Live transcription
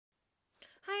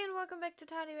welcome back to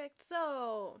Tidy React.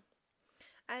 So,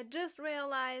 I just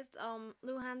realized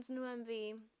Luhan's new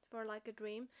MV for Like a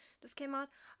Dream just came out.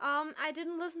 I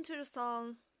didn't listen to the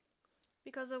song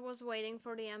because I was waiting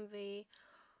for the MV.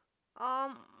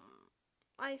 Um,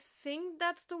 I think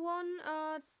that's the one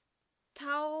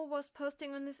Tao was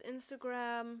posting on his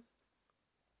Instagram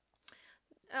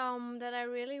that I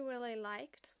really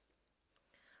liked.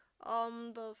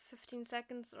 The 15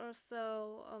 seconds or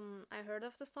so I heard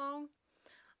of the song.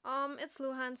 It's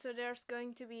Luhan, so there's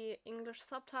going to be English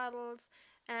subtitles,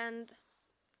 and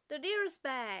the deer is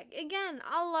back again.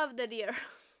 I love the deer.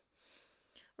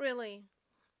 Really,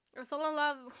 I fell in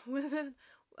love with it.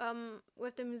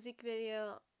 With the music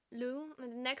video Lu,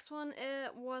 and the next one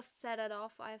it was Set It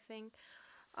Off, I think.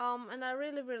 And I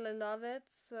really love it.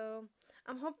 So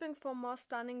I'm hoping for more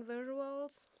stunning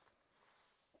visuals.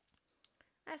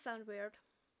 I sound weird.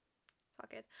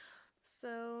 Fuck it.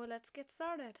 So let's get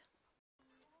started.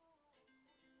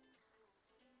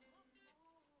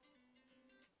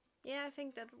 Yeah, I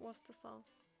think that was the song.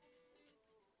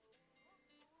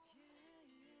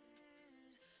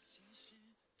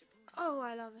 Oh,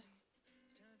 I love it.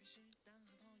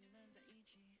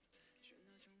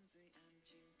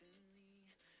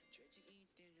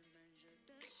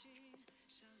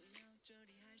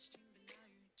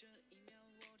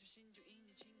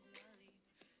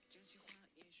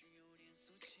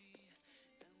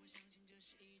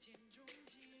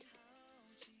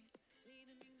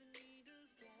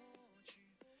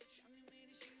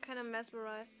 Kind of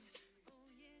mesmerized.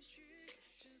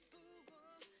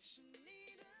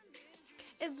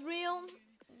 It's real,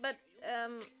 but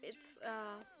it's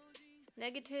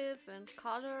negative and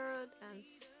colored, and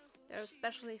there are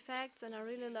special effects, and I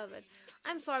really love it.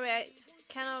 I'm sorry, I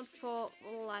cannot for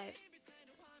life.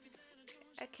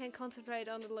 I can't concentrate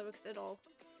on the lyrics at all.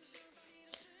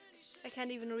 I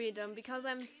can't even read them because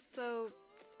I'm so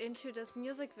into this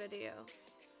music video.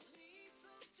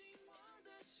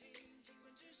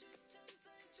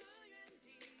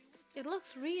 It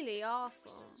looks really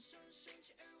awesome.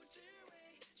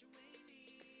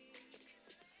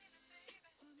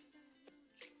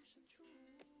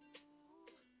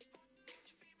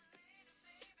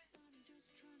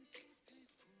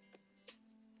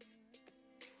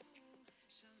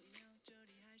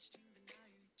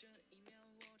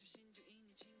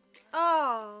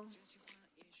 Oh,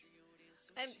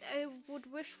 I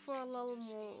would wish for a little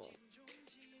more.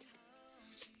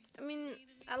 I mean,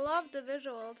 I love the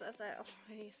visuals, as I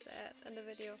already said in the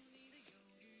video.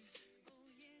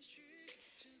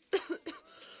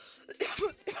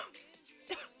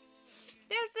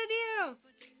 There's the deer!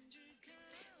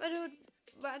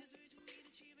 But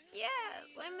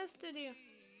yes, I missed the deer.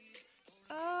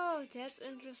 Oh, that's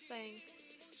interesting.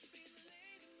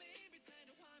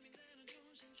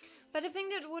 But I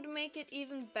think that would make it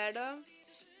even better.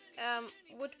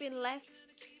 Would be less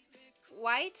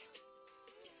white,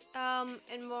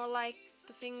 and more like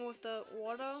the thing with the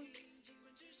water,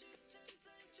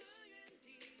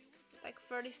 like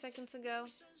 30 seconds ago.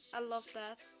 I love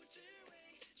that.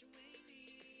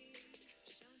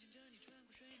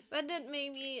 But that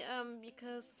maybe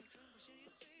because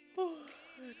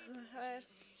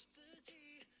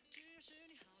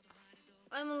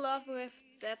I'm in love with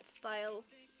that style.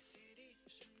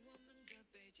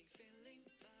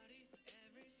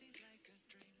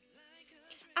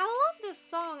 I love this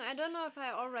song. I don't know if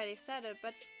I already said it,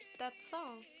 but that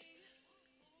song,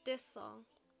 this song,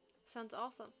 sounds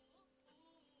awesome.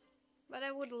 But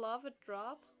I would love a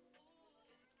drop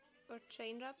or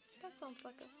change up. That sounds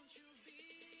like a.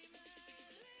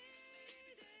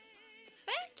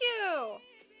 Thank you!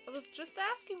 I was just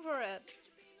asking for it.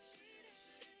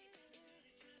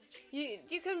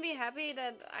 You can be happy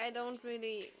that I don't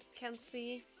really can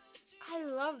see. I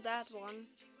love that one.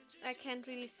 I can't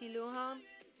really see Luhan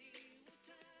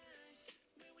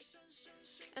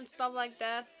and stuff like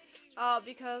that.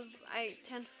 Because I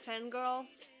tend to fangirl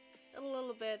a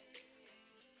little bit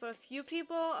for a few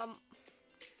people.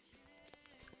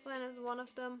 When is one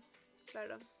of them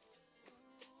better?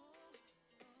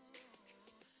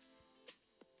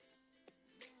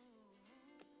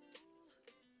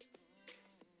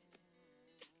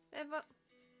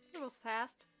 It was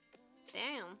fast.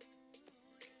 Damn.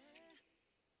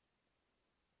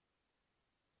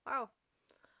 Wow.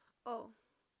 Oh.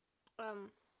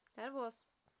 That was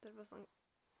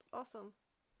awesome.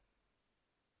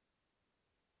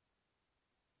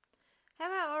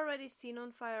 Have I already seen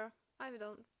On Fire? I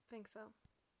don't think so.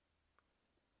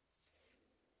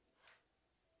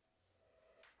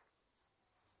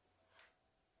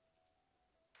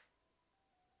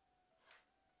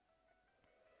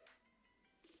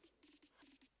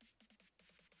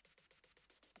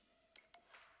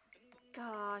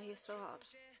 God, he's so hot.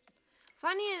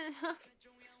 Funny enough,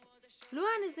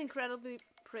 Luhan is incredibly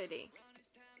pretty.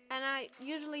 And I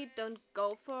usually don't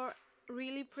go for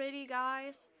really pretty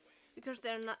guys because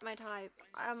they're not my type.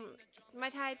 My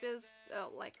type is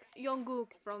like Jungkook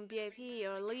from BAP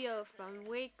or Leos from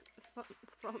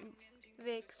from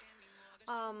Vix.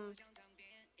 Um,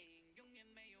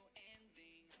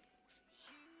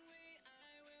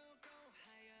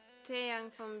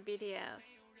 Taeyang from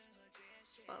BTS.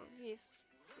 Well, he's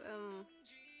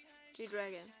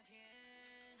G-Dragon.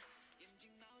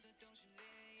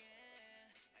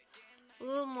 A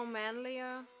little more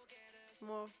manlier,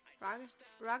 more rugged.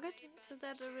 Rugged? Is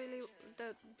that a really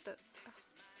the?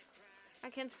 I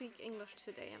can't speak English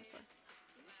today. I'm sorry.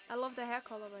 I love the hair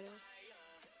color by the way.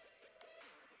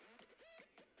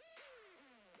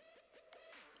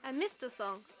 I missed the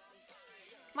song.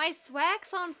 My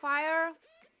swag's on fire.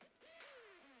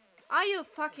 Are you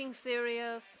fucking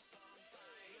serious?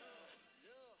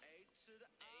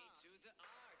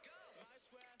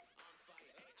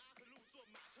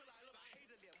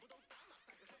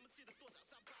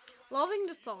 Loving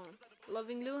the song,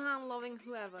 loving Luhan, loving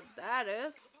whoever that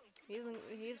is.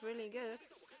 He's really good.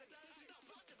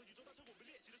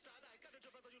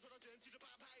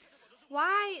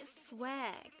 Why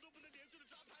swag?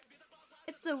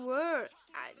 It's the word.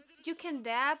 You can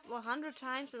dab 100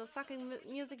 times in a fucking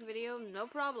music video, no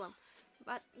problem.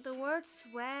 But the word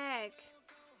swag,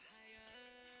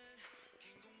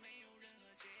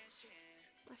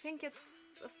 I think it's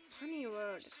a funny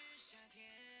word.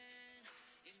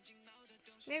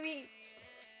 Maybe,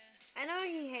 I know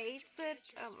he hates it.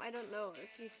 I don't know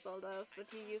if he still does, but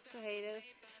he used to hate it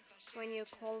when you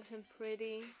called him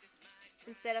pretty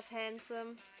instead of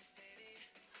handsome.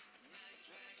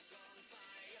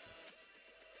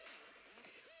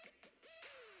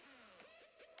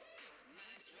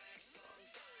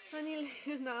 Funnily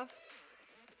enough,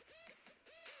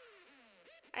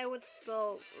 I would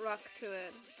still rock to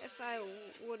it if I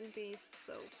wouldn't be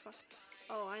so fucked.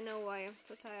 Oh, I know why I'm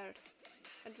so tired.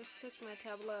 I just took my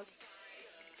tablets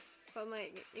for my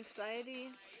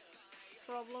anxiety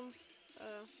problems.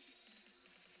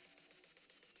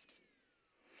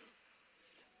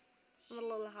 I'm a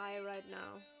little high right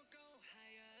now.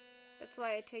 That's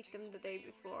why I take them the day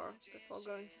before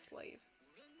going to sleep.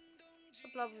 I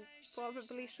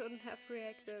probably shouldn't have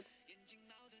reacted.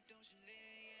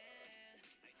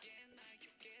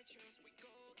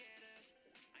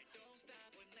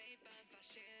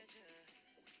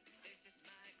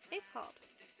 It's hot.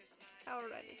 I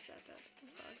already said that. I'm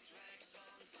sorry.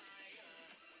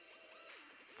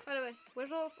 By the way,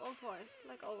 visuals on point,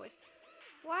 like always.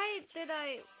 Why did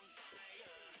I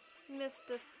miss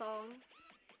this song?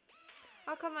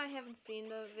 How come I haven't seen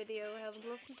the video, haven't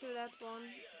listened to that one?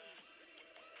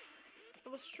 I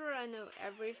was sure I know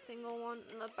every single one,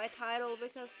 not by title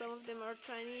because some of them are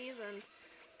Chinese and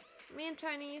me and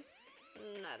Chinese,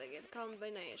 not a good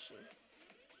combination.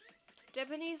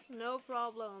 Japanese, no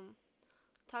problem.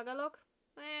 Tagalog,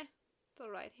 it's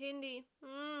alright. Hindi,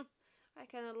 I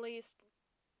can at least.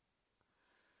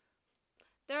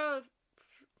 There are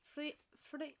three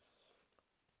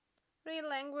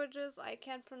languages I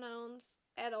can't pronounce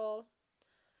at all.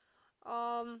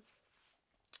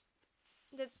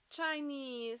 That's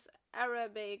Chinese,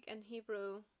 Arabic, and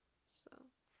Hebrew. So,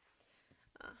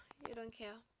 you don't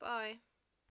care. Bye.